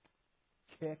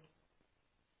 Kick.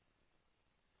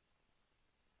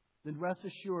 "Then rest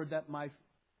assured that my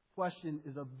question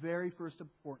is of very first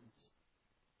importance.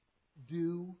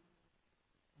 Do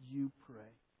you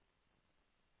pray?"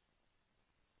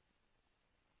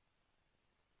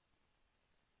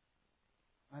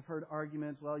 I've heard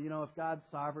arguments, well, if God's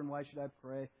sovereign, why should I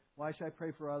pray? Why should I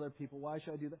pray for other people? Why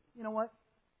should I do that? You know what?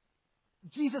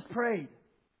 Jesus prayed.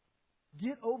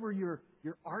 Get over your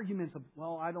arguments of,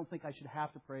 well, I don't think I should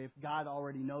have to pray if God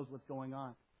already knows what's going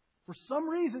on. For some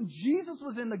reason, Jesus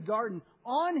was in the garden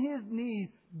on His knees,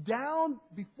 down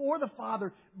before the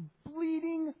Father,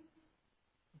 bleeding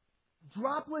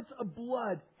droplets of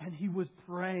blood, and He was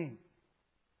praying.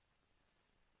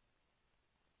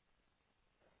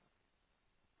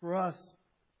 For us,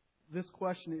 this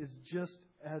question is just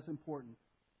as important.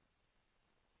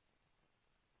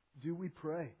 Do we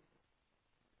pray?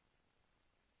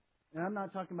 And I'm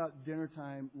not talking about dinner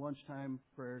time, lunchtime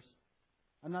prayers.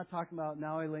 I'm not talking about,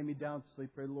 now I lay me down to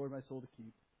sleep, pray the Lord my soul to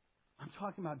keep. I'm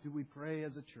talking about, do we pray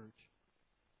as a church?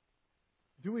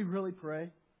 Do we really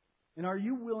pray? And are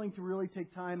you willing to really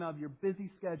take time out of your busy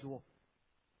schedule,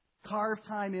 carve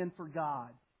time in for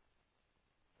God?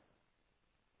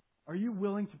 Are you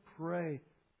willing to pray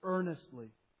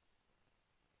earnestly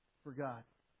for God?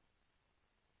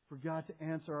 for God to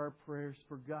answer our prayers,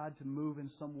 for God to move in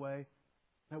some way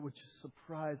that would just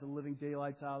surprise the living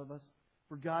daylights out of us,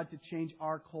 for God to change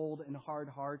our cold and hard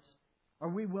hearts? Are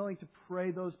we willing to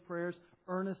pray those prayers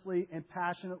earnestly and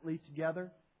passionately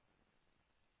together?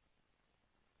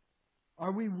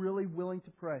 Are we really willing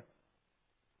to pray?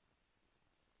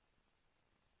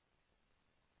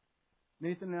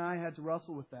 Nathan and I had to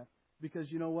wrestle with that. Because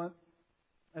you know what?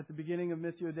 At the beginning of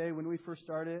Missio Dei, when we first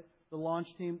started, the launch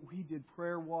team, we did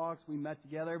prayer walks. We met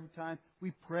together every time.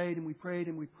 We prayed and we prayed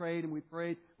and we prayed and we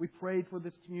prayed. We prayed for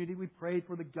this community. We prayed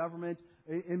for the government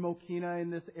in Mokina, in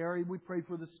this area. We prayed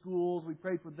for the schools. We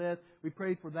prayed for this. We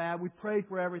prayed for that. We prayed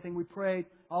for everything. We prayed.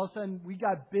 All of a sudden, we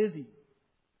got busy.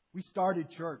 We started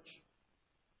church.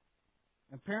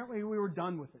 Apparently, we were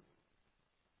done with it.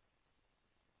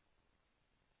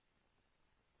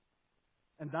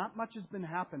 And not much has been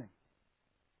happening.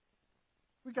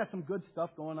 We got some good stuff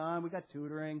going on. We got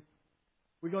tutoring.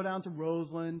 We go down to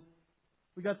Roseland.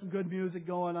 We got some good music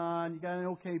going on. You got an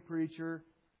okay preacher.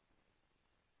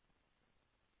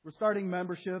 We're starting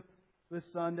membership this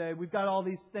Sunday. We've got all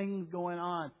these things going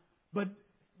on. But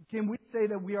can we say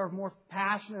that we are more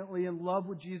passionately in love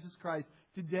with Jesus Christ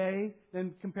today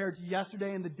than compared to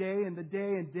yesterday and the day and the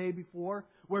day and day before?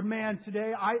 Where, man,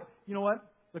 today, you know what?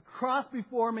 The cross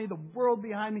before me, the world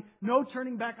behind me, no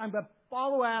turning back. I'm going to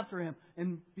follow after Him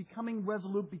and becoming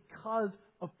resolute because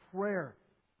of prayer.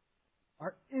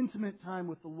 Our intimate time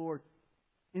with the Lord,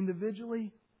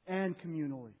 individually and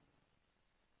communally.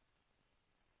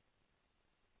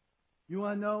 You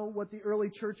want to know what the early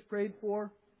church prayed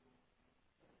for?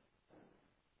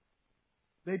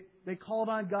 They called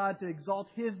on God to exalt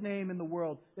His name in the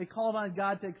world. They called on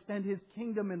God to extend His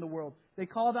kingdom in the world. They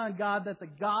called on God that the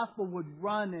gospel would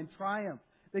run and triumph.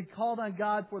 They called on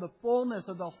God for the fullness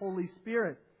of the Holy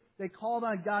Spirit. They called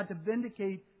on God to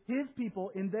vindicate His people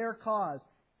in their cause.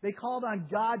 They called on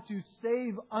God to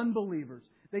save unbelievers.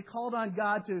 They called on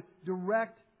God to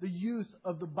direct the use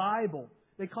of the Bible.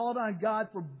 They called on God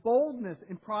for boldness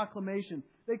in proclamation.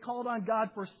 They called on God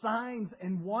for signs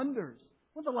and wonders.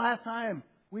 When's the last time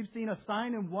we've seen a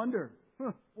sign and wonder?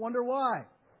 Wonder why.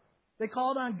 They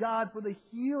called on God for the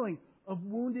healing of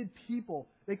wounded people.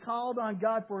 They called on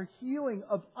God for healing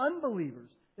of unbelievers.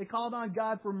 They called on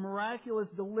God for miraculous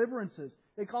deliverances.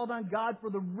 They called on God for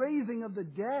the raising of the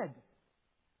dead.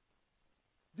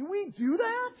 Do we do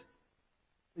that?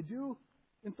 They do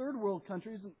in third world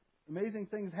countries. Amazing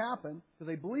things happen because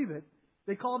they believe it.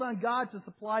 They called on God to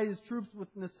supply His troops with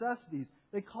necessities.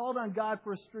 They called on God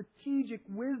for strategic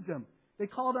wisdom. They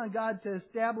called on God to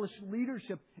establish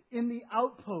leadership in the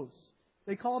outposts.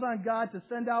 They called on God to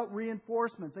send out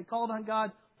reinforcements. They called on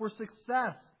God for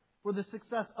success, for the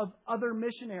success of other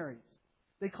missionaries.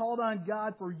 They called on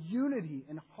God for unity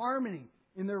and harmony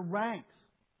in their ranks.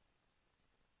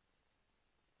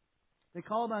 They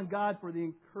called on God for the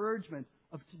encouragement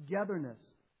of togetherness.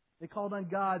 They called on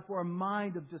God for a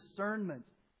mind of discernment,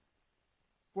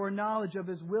 for a knowledge of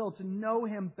His will, to know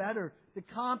Him better, to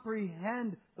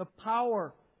comprehend the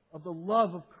power of the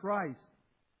love of Christ.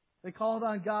 They called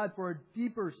on God for a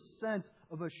deeper sense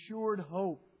of assured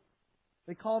hope.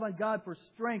 They called on God for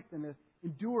strength and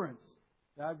endurance.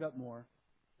 Yeah, I've got more.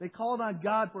 They called on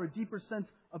God for a deeper sense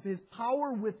of His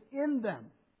power within them.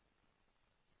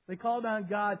 They called on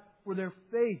God for their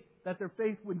faith, that their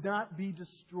faith would not be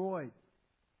destroyed.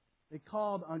 They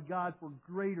called on God for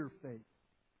greater faith.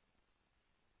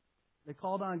 They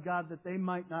called on God that they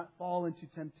might not fall into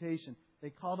temptation. They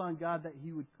called on God that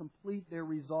He would complete their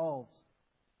resolves.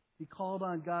 He called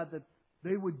on God that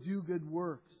they would do good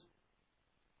works.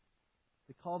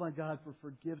 They called on God for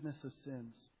forgiveness of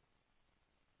sins.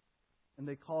 And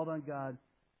they called on God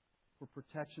for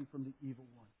protection from the evil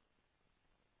one.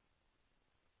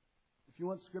 If you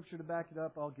want Scripture to back it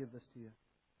up, I'll give this to you.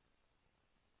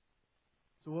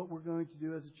 So what we're going to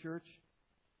do as a church,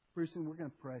 pretty soon we're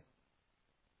going to pray.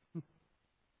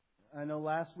 I know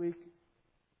last week,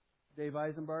 Dave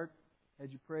Eisenbart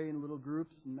had you pray in little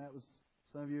groups, and that was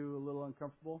some of you a little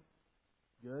uncomfortable.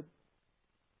 Good.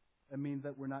 That means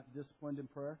that we're not disciplined in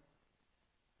prayer.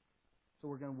 So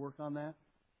we're going to work on that.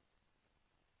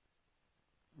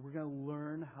 We're going to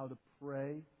learn how to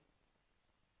pray,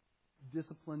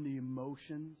 discipline the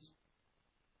emotions,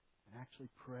 and actually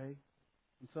pray.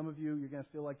 And some of you, you're going to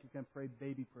feel like you're going to pray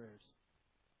baby prayers.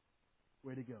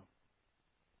 Way to go.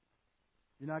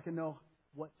 You're not going to know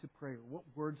what to pray or what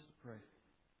words to pray.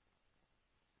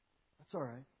 That's all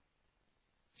right.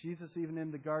 Jesus, even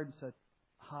in the garden, said,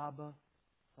 Abba,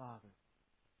 Father,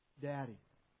 Daddy.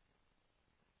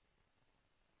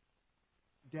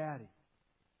 Daddy.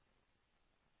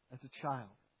 As a child.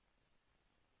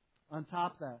 On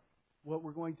top of that, what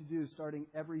we're going to do, starting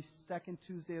every second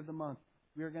Tuesday of the month,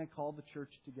 we are going to call the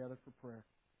church together for prayer.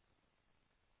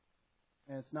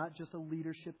 And it's not just a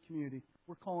leadership community.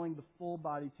 We're calling the full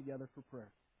body together for prayer.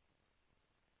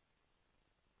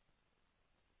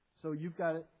 So you've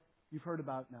heard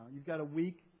about it now. You've got a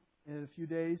week and a few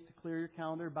days to clear your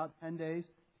calendar, about 10 days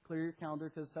to clear your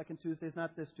calendar, because second Tuesday is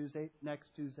not this Tuesday, next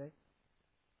Tuesday.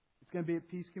 It's going to be at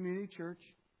Peace Community Church.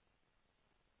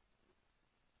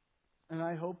 And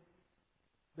I hope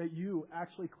that you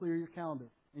actually clear your calendar.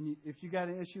 And if you got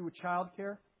an issue with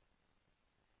childcare,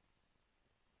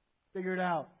 figure it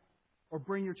out. Or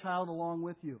bring your child along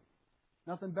with you.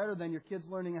 Nothing better than your kids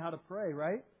learning how to pray,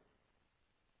 right?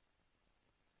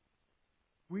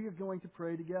 We are going to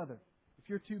pray together. If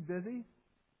you're too busy,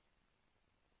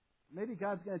 maybe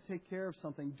God's going to take care of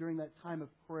something during that time of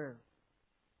prayer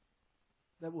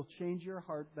that will change your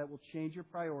heart, that will change your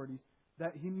priorities,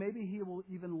 that maybe He will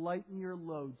even lighten your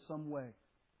load some way.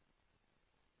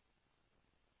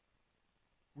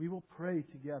 We will pray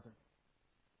together.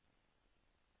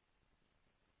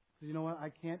 Because you know what? I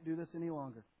can't do this any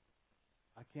longer.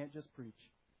 I can't just preach.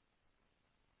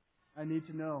 I need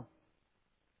to know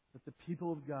that the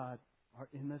people of God are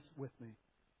in this with me.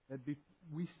 That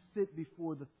we sit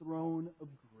before the throne of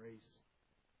grace,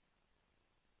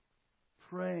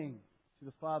 praying to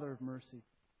the Father of mercy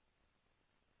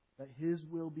that His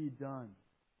will be done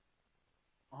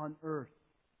on earth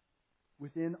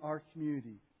within our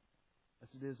community as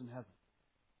it is in heaven.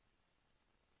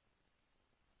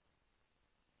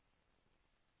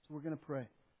 So we're going to pray.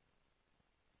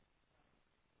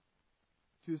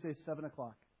 Tuesday, 7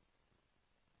 o'clock.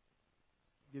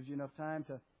 Gives you enough time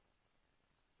to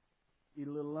eat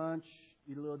a little lunch,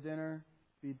 eat a little dinner,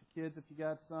 feed the kids if you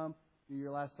got some, do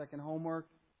your last second homework,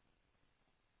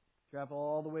 travel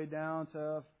all the way down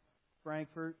to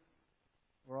Frankfurt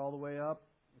or all the way up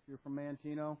if you're from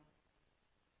Manteno.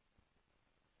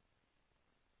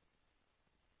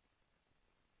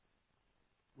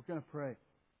 We're going to pray.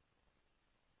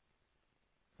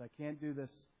 Because I can't do this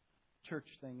church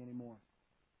thing anymore.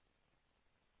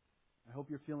 I hope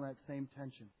you're feeling that same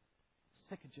tension. I'm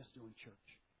sick of just doing church.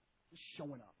 Just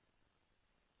showing up.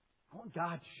 I want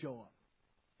God to show up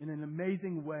in an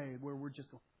amazing way where we're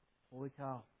just going, holy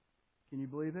cow. Can you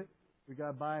believe it? We got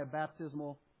to buy a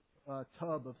baptismal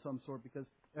tub of some sort because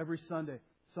every Sunday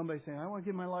somebody's saying, I want to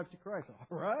give my life to Christ.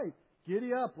 All right,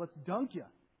 giddy up. Let's dunk you.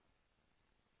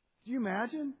 Do you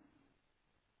imagine?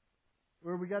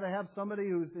 Where we got to have somebody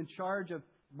who's in charge of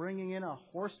bringing in a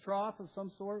horse trough of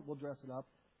some sort. We'll dress it up.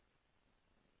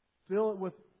 Fill it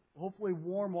with hopefully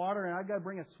warm water, and I've got to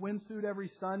bring a swimsuit every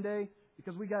Sunday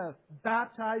because we got to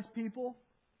baptize people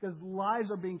because lives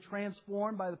are being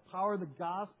transformed by the power of the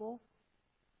gospel.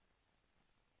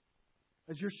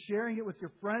 As you're sharing it with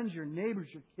your friends, your neighbors,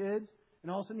 your kids,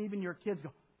 and all of a sudden even your kids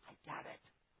go, I get it.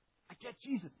 I get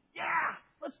Jesus. Yeah,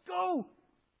 let's go.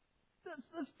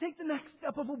 Let's take the next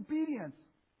step of obedience.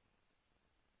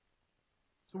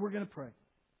 So we're going to pray.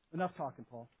 Enough talking,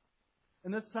 Paul.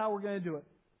 And this is how we're going to do it.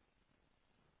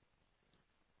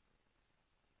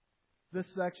 This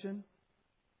section,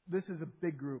 this is a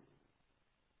big group.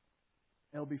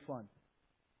 It'll be fun.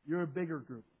 You're a bigger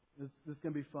group. This is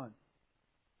going to be fun.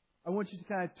 I want you to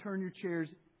kind of turn your chairs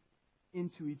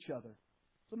into each other.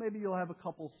 So maybe you'll have a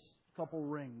couple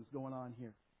rings going on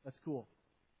here. That's cool.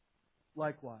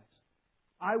 Likewise.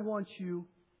 I want you,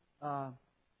 I'm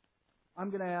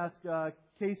going to ask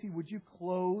Casey, would you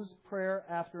close prayer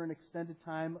after an extended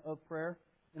time of prayer?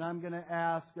 And I'm going to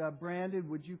ask Brandon,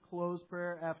 would you close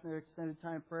prayer after an extended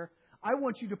time of prayer? I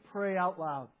want you to pray out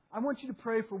loud. I want you to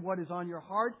pray for what is on your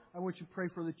heart. I want you to pray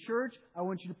for the church. I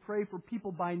want you to pray for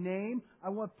people by name. I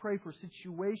want to pray for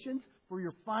situations, for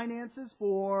your finances,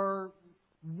 for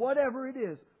whatever it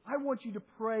is. I want you to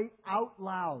pray out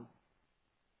loud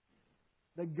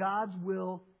that God's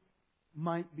will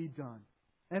might be done.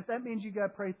 And if that means you got to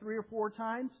pray 3 or 4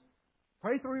 times,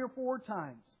 pray 3 or 4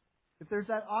 times. If there's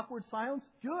that awkward silence,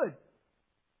 good.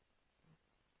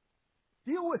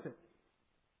 Deal with it.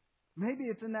 Maybe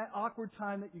it's in that awkward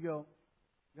time that you go,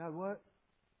 God, what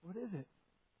is it?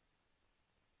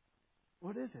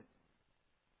 What is it?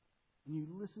 And you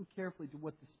listen carefully to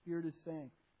what the Spirit is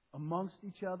saying amongst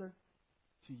each other,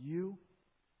 to you.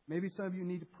 Maybe some of you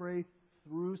need to pray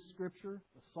through Scripture.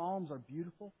 The Psalms are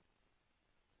beautiful.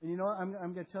 And you know what?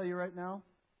 I'm going to tell you right now.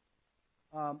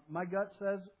 My gut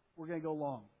says we're going to go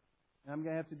long. And I'm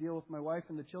going to have to deal with my wife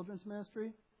in the children's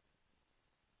ministry.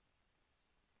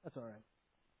 That's all right.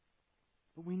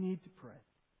 But we need to pray.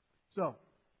 So,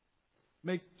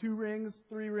 make 2 rings,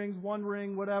 3 rings, 1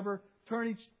 ring, whatever.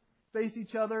 Face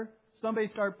each other. somebody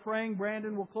start praying.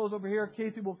 Brandon will close over here.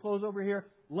 Casey will close over here.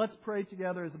 Let's pray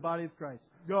together as the body of Christ.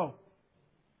 Go.